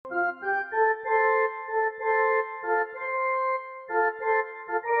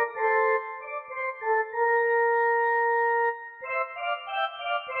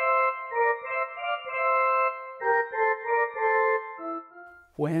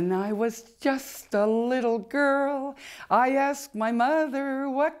When I was just a little girl, I asked my mother,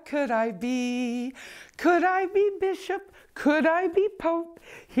 what could I be? Could I be bishop? Could I be pope?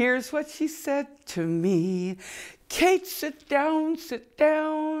 Here's what she said to me. Kate, sit down, sit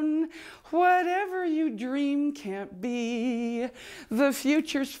down. Whatever you dream can't be. The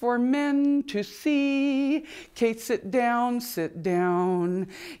future's for men to see. Kate, sit down, sit down.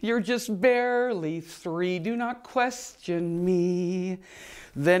 You're just barely 3. Do not question me.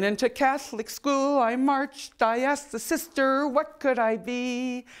 Then into Catholic school I marched. I asked the sister, what could I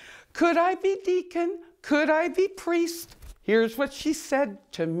be? Could I be deacon? Could I be priest? Here's what she said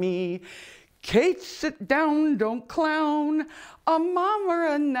to me. Kate, sit down, don't clown. A mom or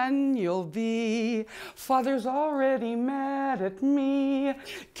a nun you'll be. Father's already mad at me.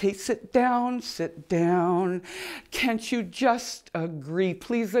 Kate, sit down, sit down. Can't you just agree?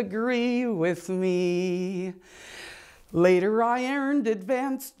 Please agree with me. Later I earned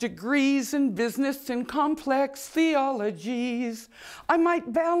advanced degrees in business and complex theologies. I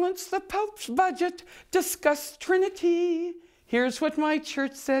might balance the Pope's budget, discuss Trinity. Here's what my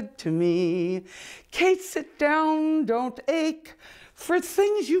church said to me. Kate, sit down, don't ache. For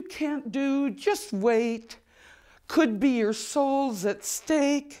things you can't do, just wait. Could be your soul's at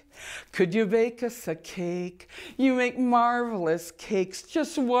stake. Could you bake us a cake? You make marvelous cakes,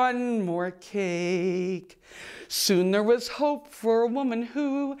 just one more cake. Soon there was hope for a woman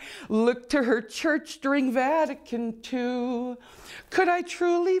who looked to her church during Vatican II. Could I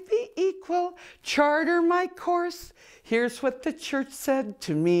truly be equal? Charter my course? Here's what the church said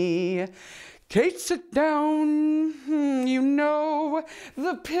to me. Kate, sit down. You know,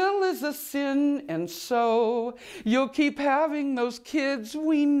 the pill is a sin, and so you'll keep having those kids,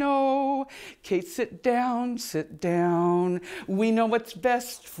 we know. Kate, sit down, sit down. We know what's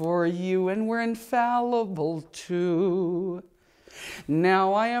best for you, and we're infallible too.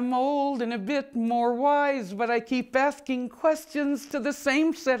 Now I am old and a bit more wise, but I keep asking questions to the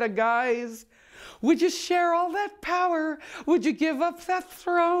same set of guys. Would you share all that power? Would you give up that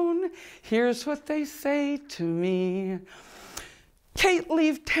throne? Here's what they say to me. Kate,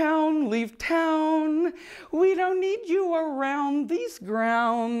 leave town, leave town. We don't need you around these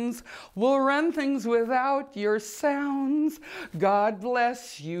grounds. We'll run things without your sounds. God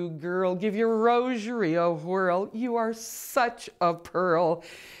bless you, girl. Give your rosary a whirl. You are such a pearl.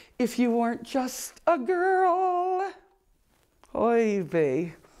 If you weren't just a girl. Oy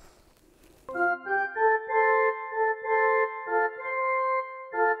vey.